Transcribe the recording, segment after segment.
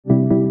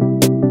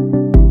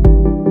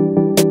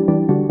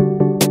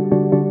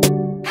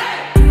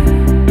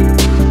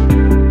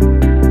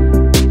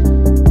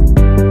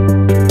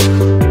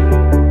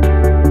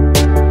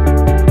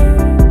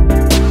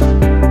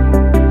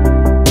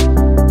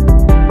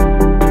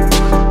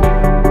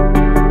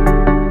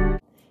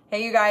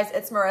guys,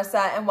 it's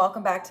Marissa and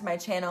welcome back to my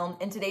channel.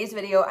 In today's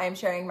video, I am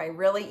sharing my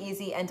really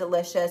easy and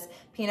delicious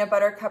peanut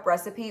butter cup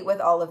recipe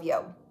with all of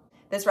you.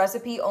 This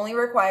recipe only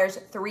requires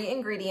 3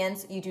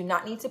 ingredients. You do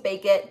not need to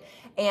bake it,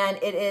 and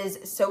it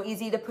is so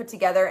easy to put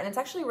together, and it's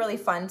actually really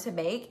fun to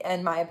make,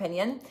 in my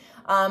opinion.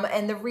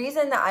 And the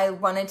reason that I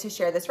wanted to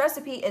share this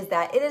recipe is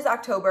that it is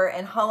October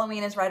and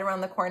Halloween is right around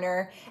the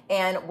corner.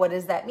 And what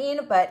does that mean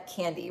but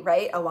candy,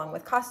 right? Along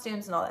with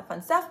costumes and all that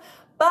fun stuff.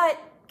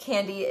 But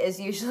candy is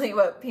usually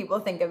what people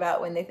think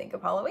about when they think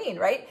of Halloween,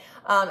 right?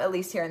 At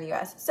least here in the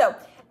US. So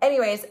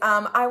anyways,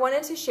 I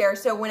wanted to share,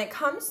 so when it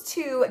comes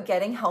to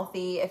getting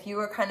healthy, if you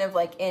were kind of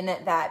like in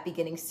that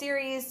beginning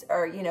series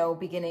or,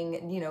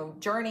 beginning,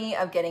 journey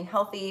of getting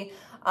healthy,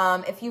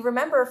 if you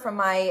remember from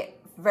my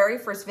very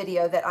first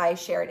video that I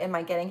shared in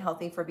my Getting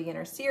Healthy for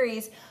Beginners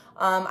series,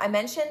 I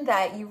mentioned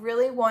that you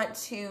really want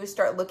to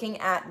start looking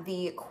at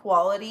the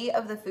quality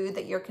of the food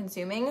that you're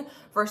consuming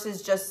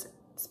versus just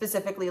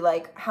specifically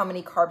like how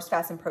many carbs,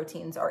 fats, and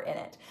proteins are in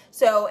it.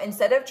 So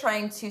instead of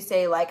trying to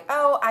say like,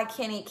 oh, I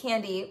can't eat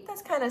candy,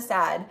 that's kind of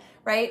sad,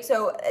 right?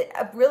 So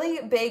a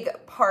really big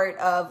part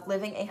of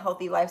living a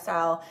healthy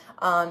lifestyle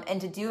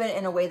and to do it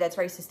in a way that's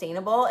very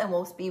sustainable and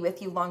will be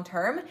with you long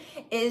term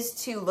is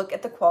to look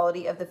at the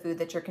quality of the food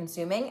that you're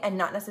consuming and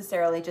not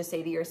necessarily just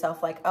say to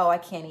yourself like, oh, I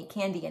can't eat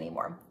candy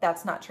anymore.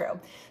 That's not true.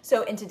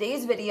 So in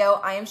today's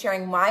video, I am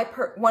sharing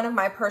one of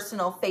my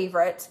personal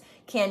favorite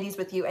candies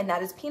with you, and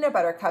that is peanut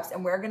butter cups,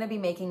 and we're going to be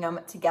making them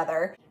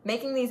together.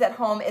 Making these at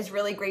home is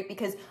really great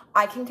because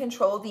I can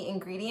control the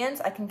ingredients.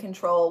 I can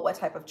control what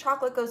type of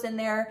chocolate goes in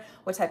there,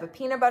 what type of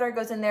peanut butter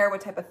goes in there,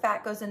 what type of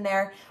fat goes in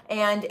there,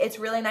 and it's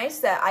really nice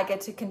that I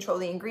get to control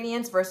the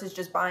ingredients versus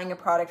just buying a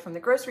product from the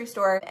grocery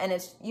store and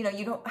it's, you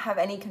don't have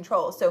any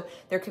control. So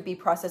there could be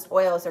processed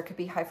oils, there could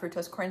be high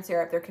fructose corn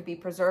syrup, there could be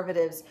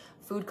preservatives,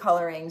 food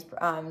colorings,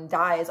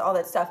 dyes, all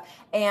that stuff,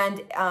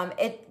 and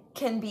it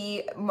can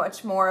be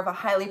much more of a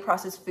highly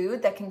processed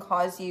food that can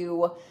cause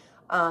you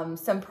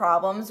some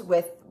problems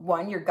with,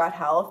 one, your gut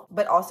health,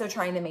 but also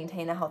trying to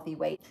maintain a healthy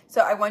weight.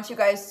 So I want you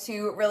guys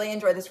to really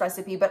enjoy this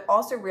recipe, but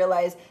also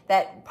realize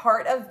that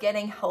part of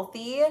getting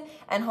healthy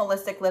and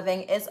holistic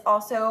living is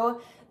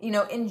also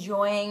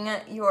enjoying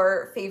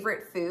your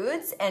favorite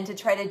foods and to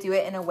try to do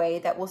it in a way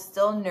that will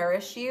still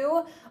nourish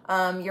you,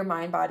 your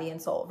mind, body,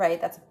 and soul,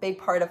 right? That's a big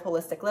part of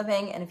holistic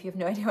living. And if you have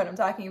no idea what I'm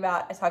talking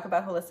about, I talk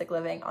about holistic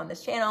living on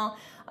this channel.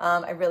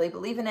 I really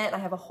believe in it. I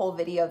have a whole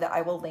video that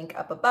I will link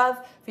up above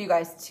for you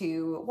guys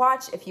to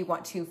watch if you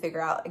want to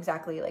figure out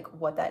exactly like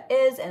what that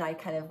is. And I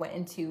kind of went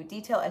into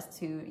detail as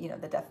to,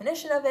 the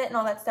definition of it and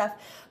all that stuff.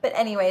 But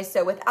anyway,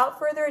 so without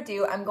further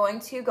ado, I'm going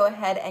to go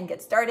ahead and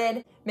get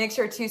started. Make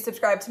sure to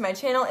subscribe to my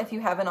channel if you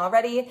haven't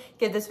already.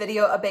 Give this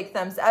video a big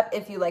thumbs up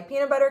if you like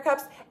peanut butter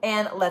cups,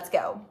 and let's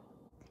go.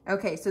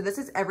 Okay, so this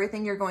is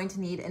everything you're going to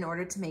need in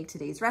order to make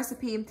today's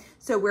recipe.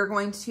 So we're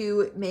going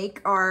to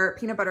make our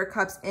peanut butter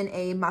cups in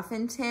a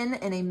muffin tin,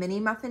 in a mini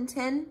muffin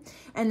tin.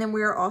 And then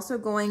we're also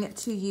going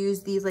to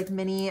use these like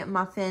mini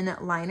muffin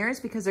liners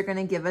because they're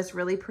gonna give us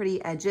really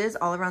pretty edges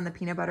all around the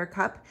peanut butter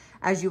cup,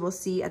 as you will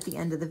see at the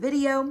end of the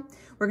video.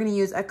 We're gonna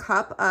use a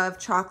cup of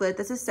chocolate.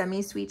 This is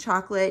semi-sweet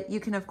chocolate. You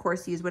can of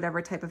course use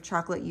whatever type of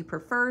chocolate you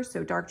prefer.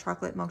 So dark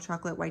chocolate, milk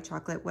chocolate, white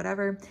chocolate,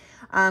 whatever.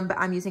 But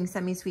I'm using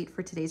semi-sweet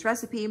for today's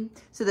recipe.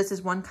 So this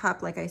is 1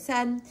 cup, like I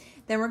said.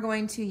 Then we're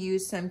going to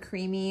use some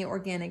creamy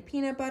organic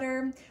peanut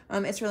butter.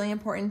 It's really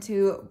important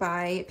to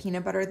buy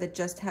peanut butter that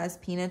just has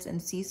peanuts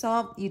and sea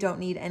salt. You don't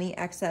need any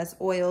excess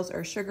oils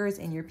or sugars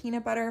in your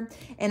peanut butter,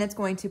 and it's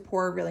going to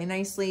pour really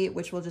nicely,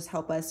 which will just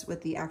help us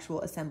with the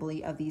actual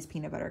assembly of these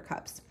peanut butter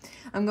cups.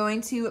 I'm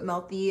going to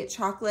melt the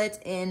chocolate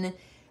in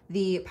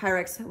the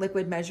Pyrex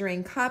liquid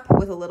measuring cup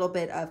with a little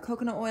bit of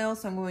coconut oil.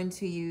 So I'm going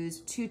to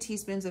use 2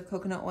 teaspoons of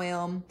coconut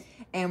oil,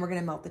 and we're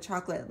gonna melt the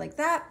chocolate like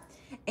that.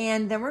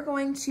 And then we're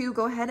going to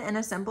go ahead and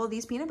assemble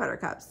these peanut butter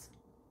cups.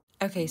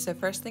 Okay, so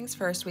first things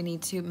first, we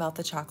need to melt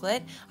the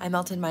chocolate. I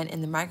melted mine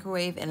in the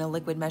microwave in a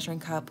liquid measuring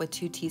cup with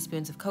 2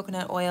 teaspoons of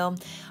coconut oil.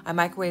 I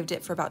microwaved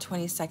it for about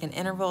 20-second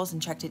intervals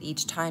and checked it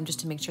each time just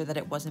to make sure that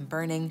it wasn't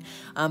burning.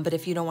 But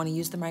if you don't want to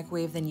use the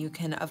microwave, then you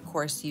can of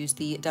course use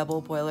the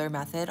double boiler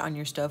method on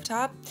your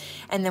stovetop.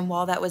 And then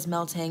while that was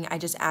melting, I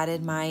just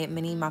added my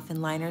mini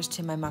muffin liners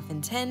to my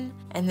muffin tin.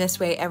 And this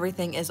way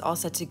everything is all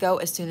set to go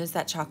as soon as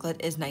that chocolate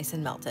is nice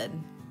and melted.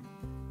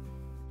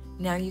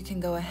 Now you can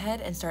go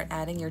ahead and start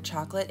adding your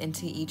chocolate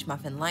into each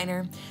muffin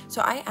liner.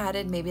 So I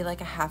added maybe like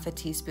a half a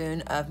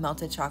teaspoon of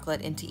melted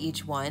chocolate into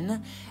each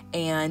one,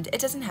 and it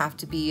doesn't have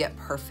to be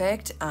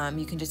perfect.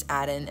 You can just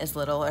add in as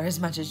little or as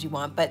much as you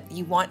want, but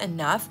you want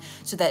enough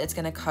so that it's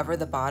gonna cover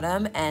the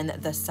bottom and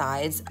the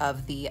sides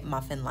of the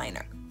muffin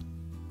liner.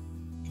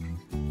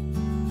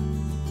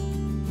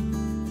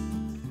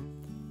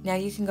 Now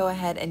you can go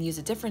ahead and use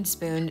a different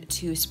spoon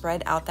to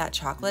spread out that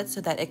chocolate so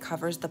that it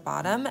covers the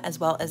bottom as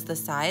well as the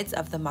sides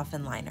of the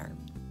muffin liner.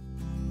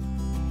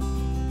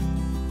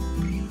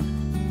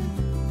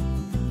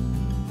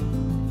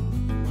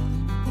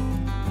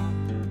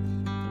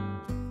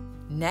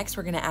 next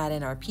we're gonna add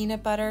in our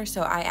peanut butter.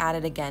 So I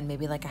added, again,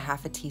 maybe like a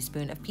half a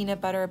teaspoon of peanut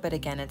butter, but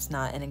again, it's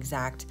not an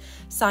exact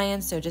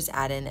science, so just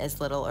add in as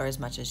little or as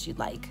much as you'd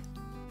like.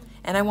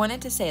 And I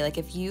wanted to say, like,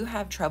 if you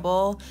have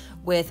trouble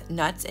with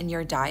nuts in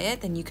your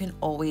diet, then you can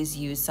always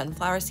use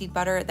sunflower seed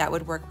butter. That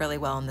would work really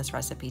well in this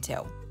recipe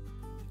too.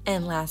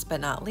 And last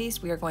but not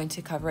least, we are going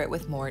to cover it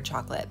with more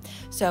chocolate.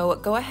 So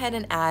go ahead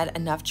and add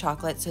enough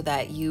chocolate so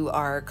that you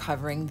are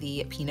covering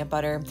the peanut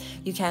butter.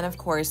 You can, of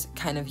course,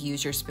 kind of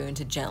use your spoon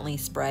to gently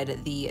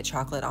spread the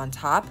chocolate on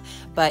top,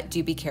 but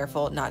do be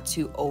careful not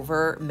to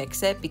over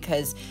mix it,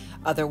 because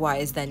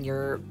otherwise then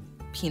your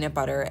peanut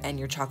butter and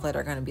your chocolate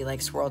are going to be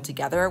like swirled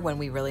together when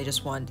we really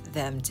just want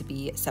them to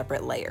be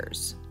separate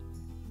layers.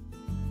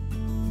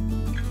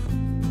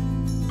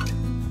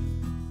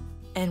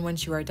 And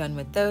once you are done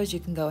with those, you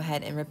can go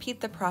ahead and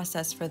repeat the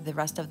process for the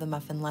rest of the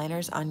muffin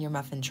liners on your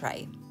muffin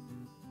tray.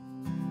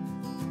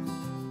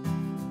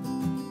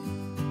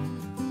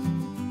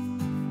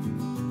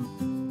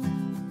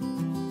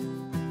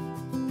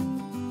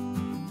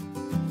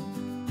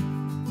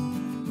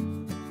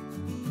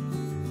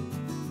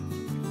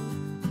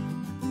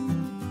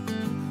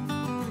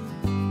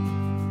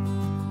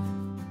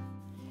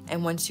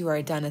 And once you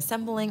are done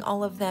assembling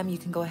all of them, you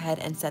can go ahead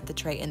and set the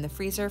tray in the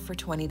freezer for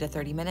 20 to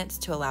 30 minutes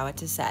to allow it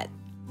to set.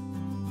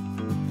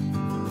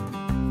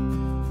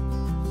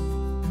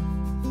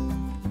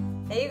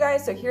 Hey you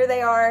guys, so here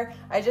they are.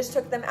 I just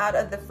took them out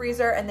of the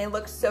freezer and they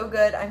look so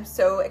good. I'm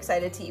so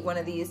excited to eat one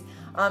of these.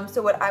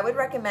 So what I would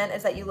recommend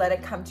is that you let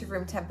it come to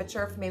room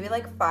temperature for maybe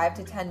like 5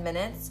 to 10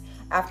 minutes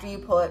after you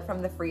pull it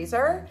from the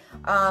freezer.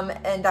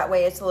 And that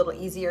way it's a little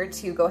easier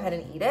to go ahead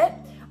and eat it.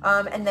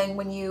 And then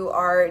when you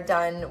are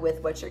done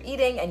with what you're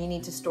eating and you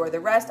need to store the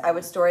rest, I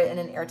would store it in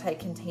an airtight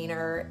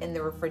container in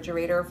the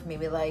refrigerator for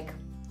maybe like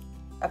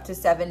up to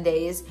 7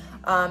 days.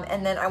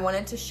 And then I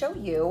wanted to show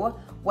you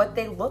what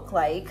they look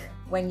like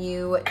when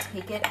you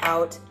take it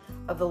out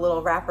of the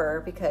little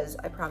wrapper, because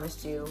I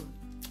promised you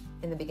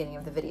in the beginning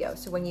of the video.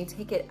 So when you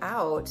take it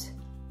out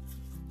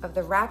of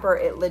the wrapper,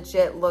 it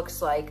legit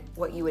looks like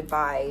what you would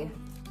buy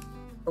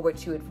or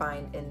what you would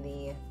find in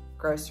the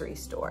grocery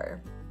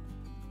store.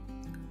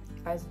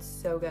 Guys, it's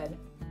so good.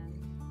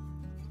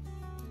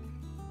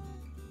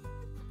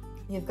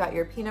 You've got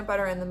your peanut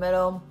butter in the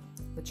middle,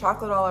 the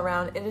chocolate all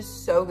around. It is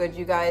so good,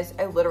 you guys.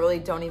 I literally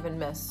don't even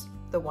miss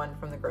the one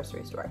from the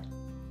grocery store.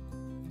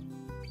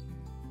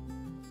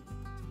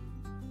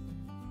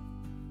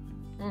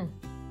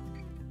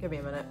 Give me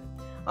a minute.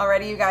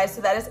 Alrighty, you guys, so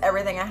that is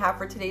everything I have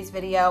for today's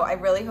video. I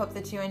really hope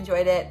that you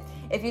enjoyed it.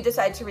 If you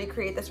decide to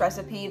recreate this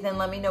recipe, then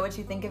let me know what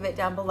you think of it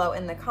down below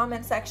in the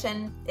comment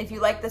section. If you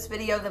like this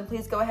video, then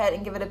please go ahead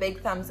and give it a big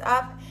thumbs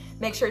up.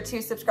 Make sure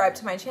to subscribe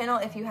to my channel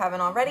if you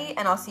haven't already,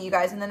 and I'll see you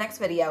guys in the next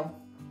video.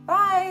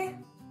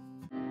 Bye!